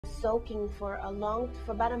soaking for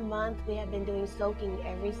about a month. We had been doing soaking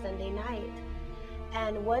every Sunday night.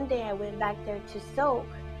 And one day I went back there to soak.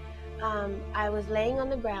 I was laying on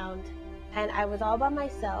the ground and I was all by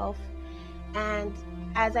myself. And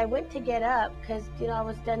as I went to get up, because I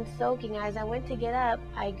was done soaking, as I went to get up,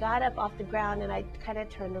 I got up off the ground and I kind of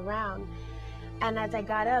turned around. And as I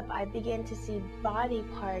got up, I began to see body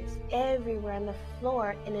parts everywhere on the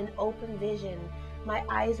floor in an open vision. My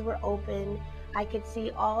eyes were open. I could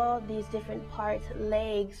see all these different parts,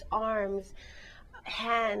 legs, arms,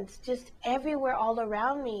 hands, just everywhere all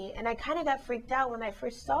around me. And I kind of got freaked out when I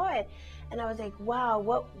first saw it. And I was like, wow,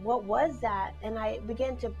 what was that? And I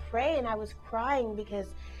began to pray and I was crying because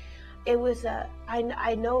it was,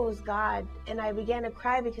 I know it was God. And I began to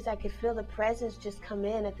cry because I could feel the presence just come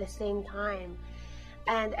in at the same time.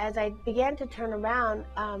 And as I began to turn around,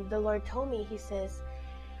 the Lord told me, he says,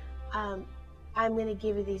 I'm going to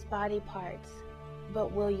give you these body parts,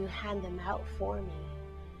 but will you hand them out for me?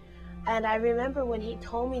 And I remember when he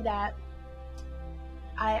told me that,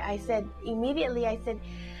 I said, immediately, I said,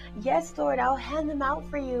 yes, Lord, I'll hand them out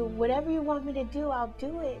for you. Whatever you want me to do, I'll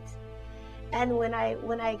do it. And when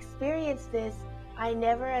I experienced this, I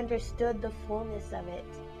never understood the fullness of it.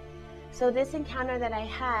 So this encounter that I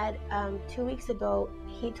had 2 weeks ago,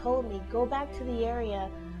 he told me, go back to the area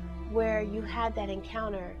where you had that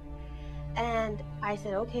encounter. And I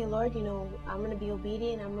said, okay, Lord, I'm going to be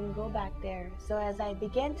obedient. I'm going to go back there. So as I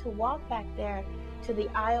began to walk back there to the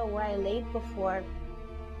aisle where I laid before,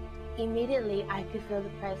 immediately I could feel the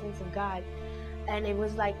presence of God. And it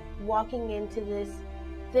was like walking into this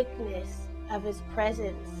thickness of his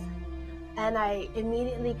presence. And I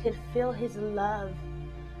immediately could feel his love.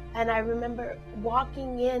 And I remember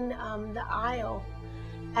walking in the aisle,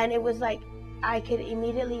 and it was like I could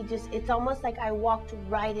immediately it's almost like I walked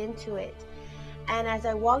right into it. And as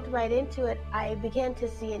I walked right into it, I began to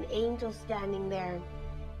see an angel standing there.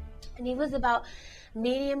 And he was about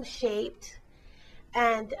medium shaped,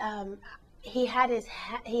 and he had his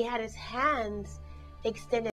hands extended